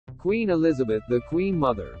Queen Elizabeth, the Queen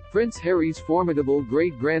Mother, Prince Harry's formidable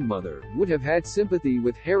great-grandmother, would have had sympathy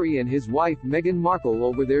with Harry and his wife Meghan Markle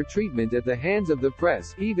over their treatment at the hands of the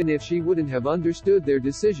press, even if she wouldn't have understood their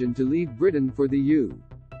decision to leave Britain for the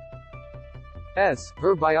U.S.,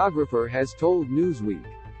 her biographer has told Newsweek.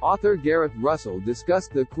 Author Gareth Russell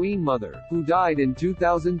discussed the Queen Mother, who died in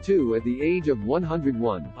 2002 at the age of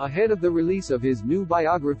 101, ahead of the release of his new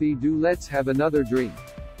biography Do Let's Have Another Drink.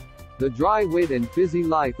 The dry wit and fizzy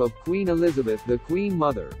life of Queen Elizabeth, the Queen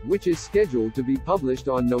Mother, which is scheduled to be published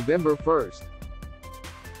on November 1.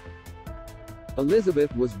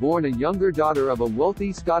 Elizabeth was born a younger daughter of a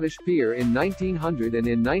wealthy Scottish peer in 1900, and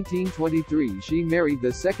in 1923 she married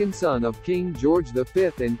the second son of King George V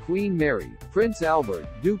and Queen Mary, Prince Albert,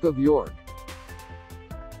 Duke of York.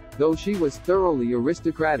 Though she was thoroughly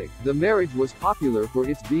aristocratic, the marriage was popular for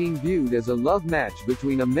its being viewed as a love match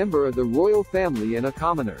between a member of the royal family and a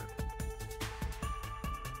commoner.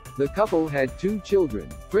 The couple had two children,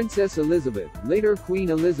 Princess Elizabeth, later Queen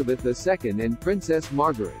Elizabeth II, and Princess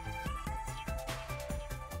Margaret.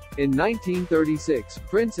 In 1936,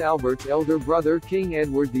 Prince Albert's elder brother King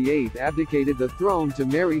Edward VIII abdicated the throne to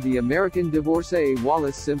marry the American divorcee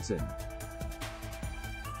Wallis Simpson.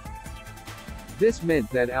 This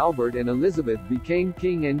meant that Albert and Elizabeth became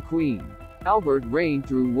king and queen. Albert reigned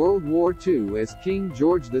through World War II as King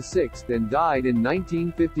George VI and died in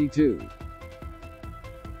 1952.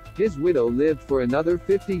 His widow lived for another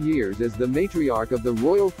 50 years as the matriarch of the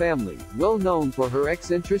royal family, well known for her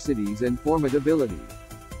eccentricities and formidability.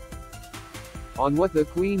 On what the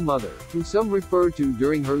Queen Mother, who some refer to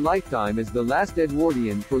during her lifetime as the last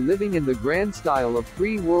Edwardian for living in the grand style of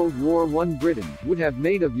pre-World War I Britain, would have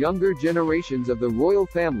made of younger generations of the royal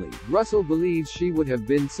family, Russell believes she would have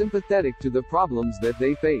been sympathetic to the problems that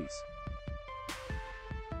they face.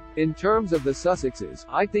 In terms of the Sussexes,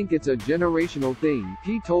 I think it's a generational thing,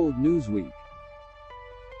 he told Newsweek.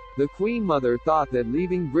 The Queen Mother thought that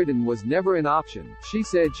leaving Britain was never an option. She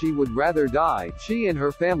said she would rather die. She and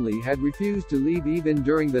her family had refused to leave even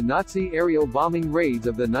during the Nazi aerial bombing raids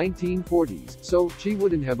of the 1940s, so she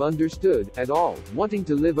wouldn't have understood, at all, wanting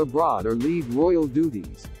to live abroad or leave royal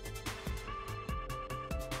duties.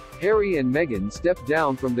 Harry and Meghan stepped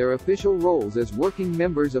down from their official roles as working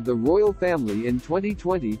members of the royal family in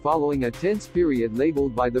 2020 following a tense period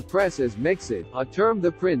labeled by the press as Megxit, a term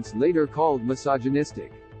the prince later called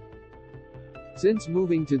misogynistic. Since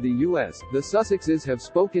moving to the U.S., the Sussexes have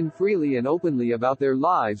spoken freely and openly about their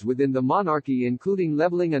lives within the monarchy, including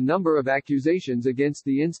leveling a number of accusations against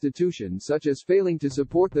the institution, such as failing to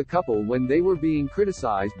support the couple when they were being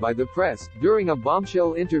criticized by the press, during a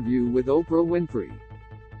bombshell interview with Oprah Winfrey.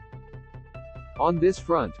 On this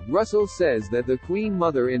front, Russell says that the Queen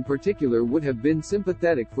Mother in particular would have been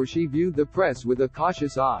sympathetic, for she viewed the press with a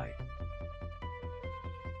cautious eye.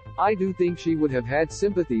 I do think she would have had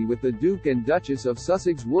sympathy with the Duke and Duchess of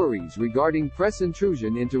Sussex worries regarding press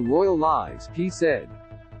intrusion into royal lives, he said.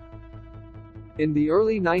 In the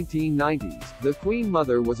early 1990s, the Queen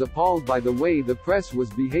Mother was appalled by the way the press was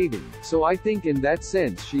behaving, so I think in that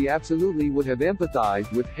sense she absolutely would have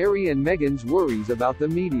empathized with Harry and Meghan's worries about the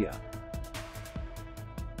media.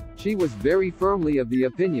 She was very firmly of the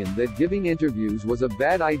opinion that giving interviews was a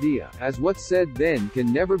bad idea, as what's said then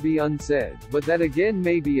can never be unsaid, but that again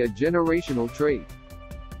may be a generational trait.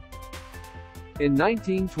 In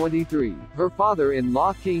 1923, her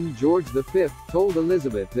father-in-law King George V told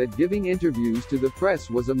Elizabeth that giving interviews to the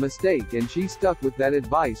press was a mistake, and she stuck with that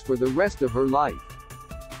advice for the rest of her life.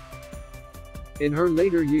 In her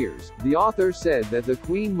later years, the author said that the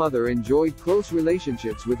Queen Mother enjoyed close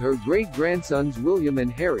relationships with her great-grandsons William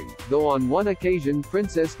and Harry, though on one occasion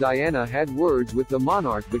Princess Diana had words with the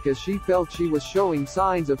monarch because she felt she was showing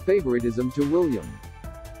signs of favoritism to William.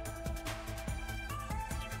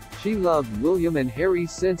 She loved William and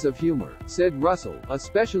Harry's sense of humor, said Russell,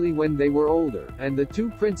 especially when they were older, and the two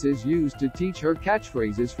princes used to teach her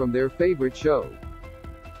catchphrases from their favorite show.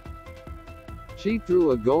 She threw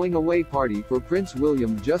a going-away party for Prince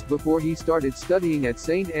William just before he started studying at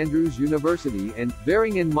St. Andrews University and,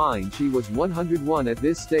 bearing in mind she was 101 at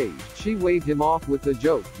this stage, she waved him off with the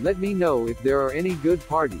joke, "Let me know if there are any good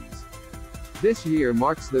parties." This year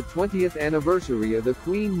marks the 20th anniversary of the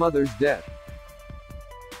Queen Mother's death.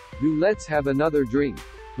 Do Let's Have Another Drink.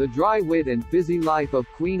 The Dry Wit and Fizzy Life of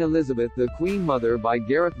Queen Elizabeth, the Queen Mother by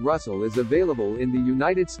Gareth Russell is available in the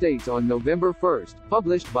United States on November 1,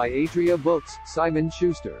 published by Atria Books, Simon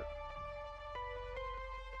Schuster.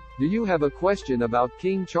 Do you have a question about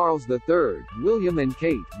King Charles III, William and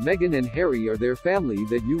Kate, Meghan and Harry or their family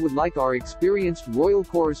that you would like our experienced royal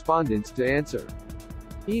correspondents to answer?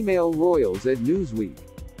 Email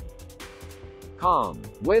royals@newsweek.com.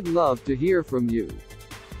 We'd love to hear from you.